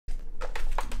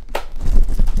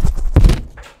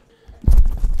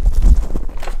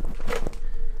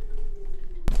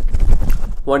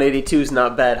182 is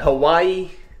not bad.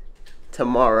 Hawaii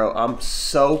tomorrow. I'm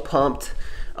so pumped.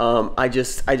 I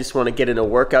just want to get in a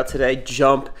workout today,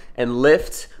 jump and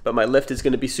lift, but my lift is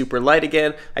going to be super light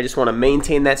again. I just want to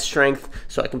maintain that strength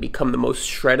so I can become the most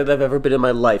shredded I've ever been in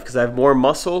my life, because I have more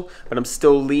muscle, but I'm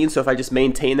still lean. So if I just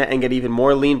maintain that and get even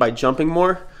more lean by jumping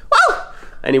more, woo!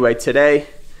 Anyway, today,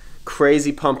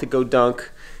 crazy pumped to go dunk,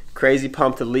 crazy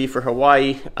pumped to leave for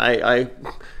Hawaii.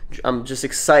 I'm just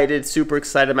excited, super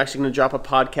excited. I'm actually going to drop a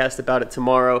podcast about it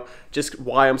tomorrow, just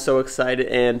why I'm so excited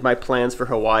and my plans for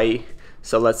Hawaii.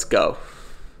 So let's go.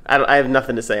 I have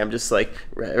nothing to say. I'm just like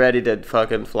ready to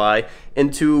fucking fly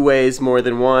in 2 ways more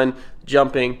than one: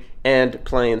 jumping and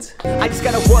planes. I just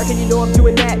gotta work and you know I'm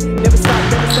doing that. Never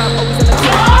stop, always on the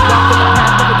track. Walk on the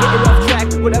path, never getting off track.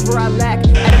 Whatever I lack,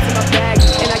 add it to my bag.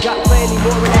 And I got plenty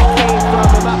more where that came from.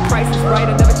 And my price is right,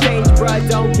 I never change, bruh.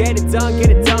 Don't get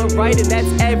it done right. And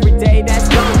that's every day, that's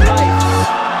living life.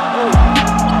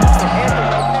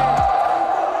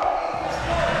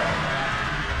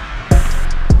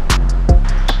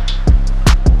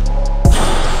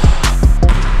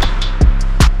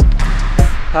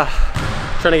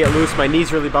 Trying to get loose, my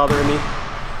knees really bothering me.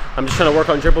 I'm just trying to work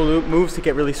on dribble moves to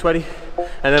get really sweaty,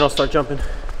 and then I'll start jumping.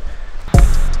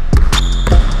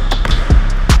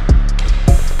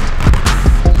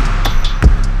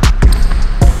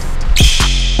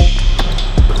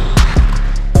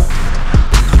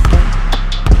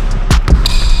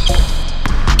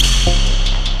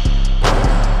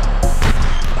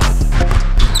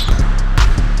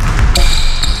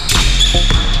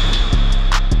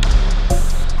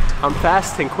 I'm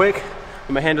fast and quick,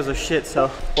 but my handles are shit, so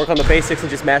work on the basics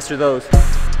and just master those.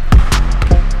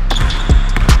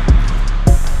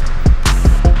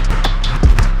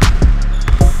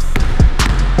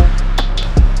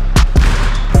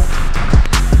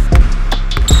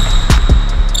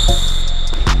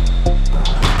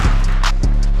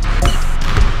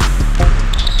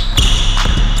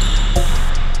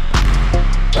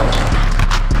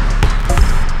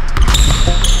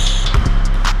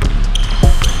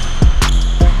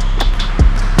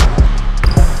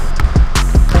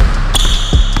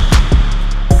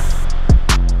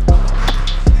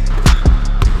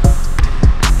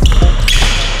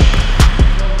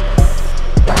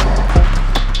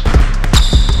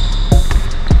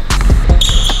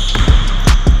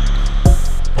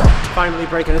 Finally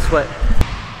breaking a sweat.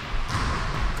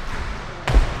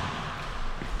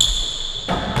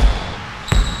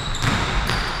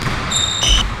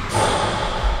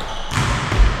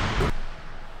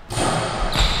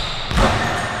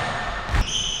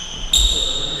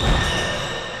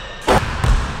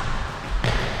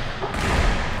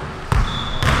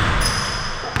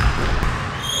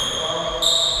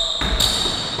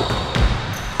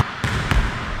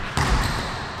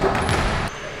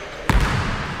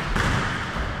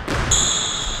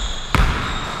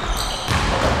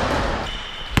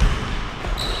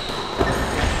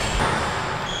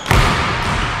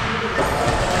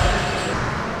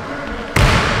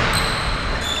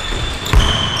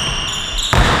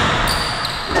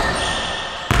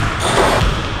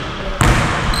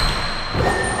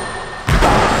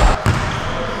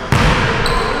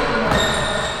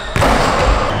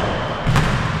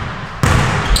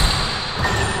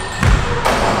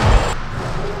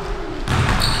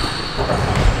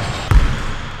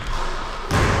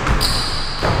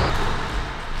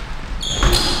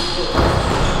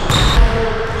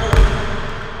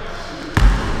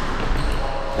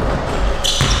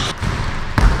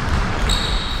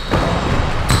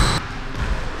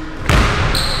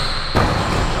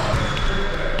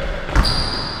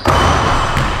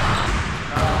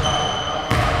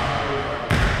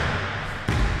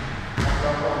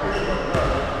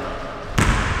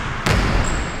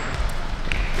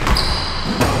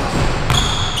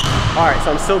 Alright,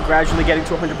 so I'm still gradually getting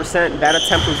to 100%. That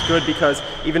attempt was good because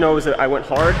even though I went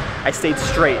hard, I stayed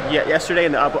straight. Yesterday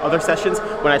in the other sessions,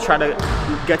 when I try to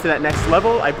get to that next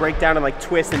level, I break down and like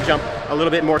twist and jump a little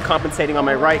bit more, compensating on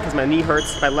my right because my knee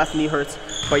hurts, my left knee hurts.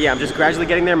 But yeah, I'm just gradually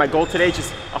getting there. My goal today is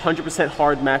just 100%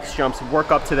 hard max jumps.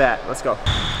 Work up to that. Let's go.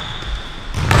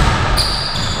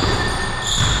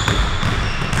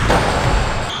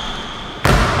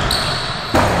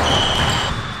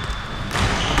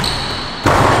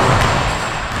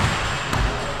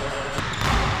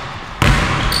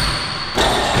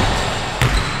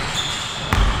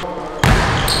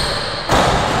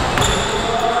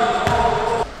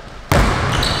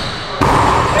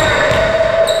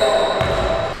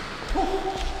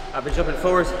 I've been jumping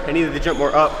forwards. I needed to jump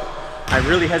more up. I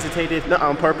really hesitated, not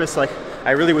on purpose, like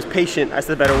I really was patient, that's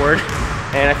the better word.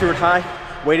 And I threw it high,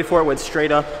 waited for it, went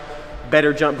straight up.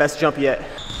 Better jump, best jump yet.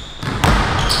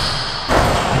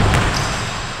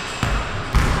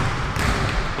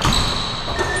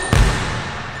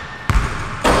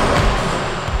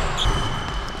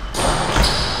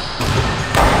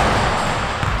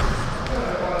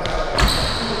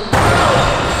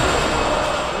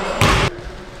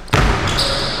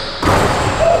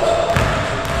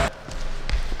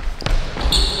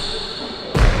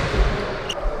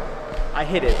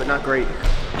 hit it, but not great.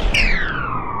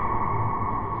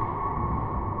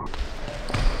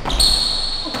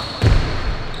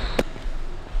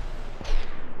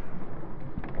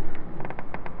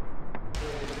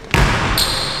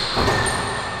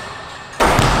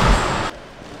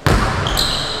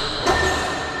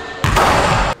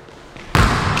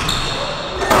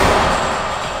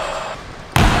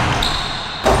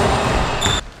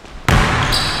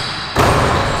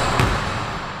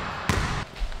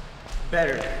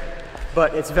 Better.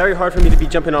 But it's very hard for me to be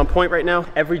jumping on point right now.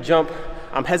 Every jump,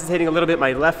 I'm hesitating a little bit.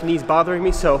 My left knee's bothering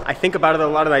me, so I think about it a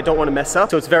lot and I don't want to mess up.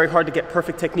 So it's very hard to get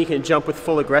perfect technique and jump with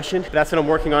full aggression. But that's what I'm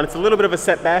working on. It's a little bit of a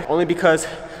setback, only because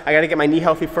I got to get my knee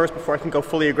healthy first before I can go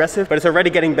fully aggressive. But it's already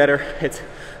getting better. It's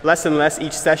less and less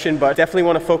each session, but definitely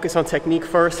want to focus on technique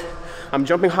first. I'm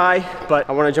jumping high, but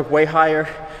I want to jump way higher.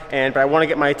 But I want to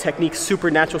get my technique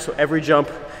super natural, so every jump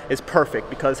is perfect,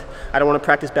 because I don't want to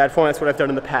practice bad form. That's what I've done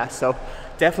in the past. So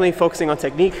definitely focusing on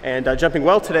technique and jumping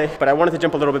well today, but I wanted to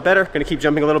jump a little bit better. Gonna keep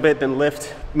jumping a little bit, then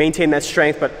lift, maintain that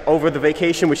strength. But over the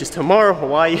vacation, which is tomorrow,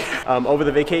 Hawaii, over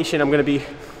the vacation, I'm gonna be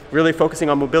really focusing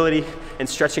on mobility and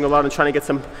stretching a lot and trying to get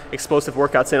some explosive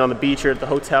workouts in on the beach or at the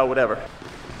hotel, whatever.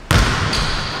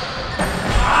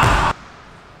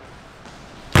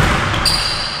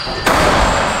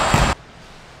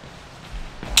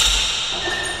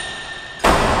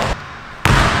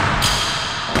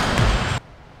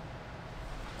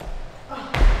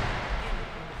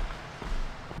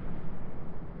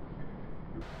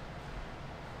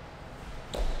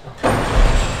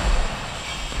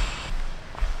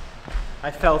 I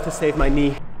fell to save my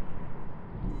knee.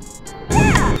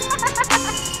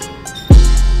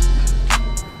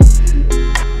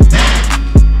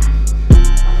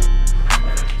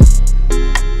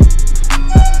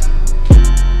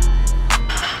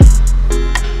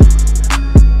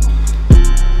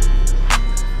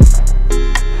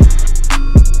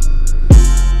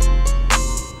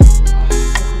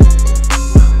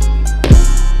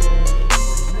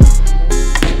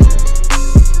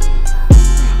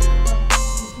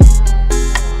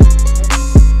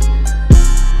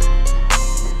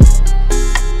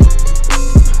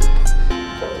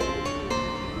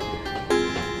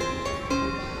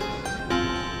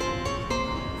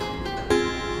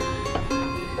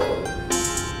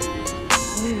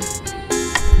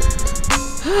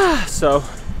 So,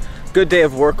 good day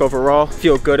of work overall.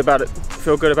 Feel good about it.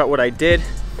 Feel good about what I did,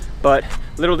 but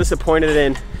a little disappointed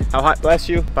in how high, bless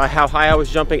you, by how high I was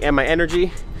jumping and my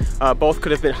energy. Both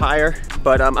could have been higher,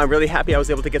 but I'm really happy I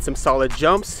was able to get some solid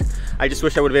jumps. I just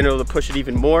wish I would have been able to push it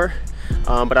even more.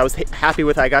 But I was happy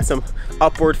with I got some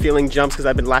upward feeling jumps, because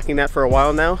I've been lacking that for a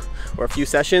while now, or a few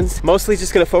sessions. Mostly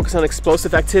just gonna focus on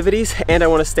explosive activities, and I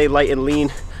wanna stay light and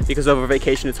lean, because over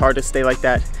vacation it's hard to stay like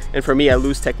that. And for me, I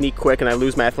lose technique quick and I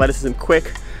lose my athleticism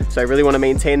quick. So I really wanna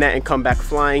maintain that and come back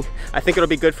flying. I think it'll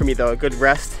be good for me though. A good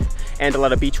rest and a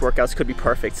lot of beach workouts could be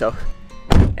perfect, so.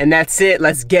 And that's it,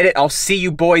 let's get it. I'll see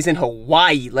you boys in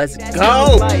Hawaii. Let's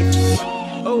go.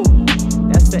 Oh,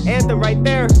 that's the anthem right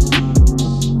there.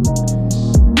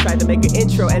 Tried to make an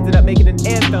intro, ended up making an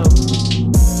anthem.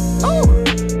 Oh.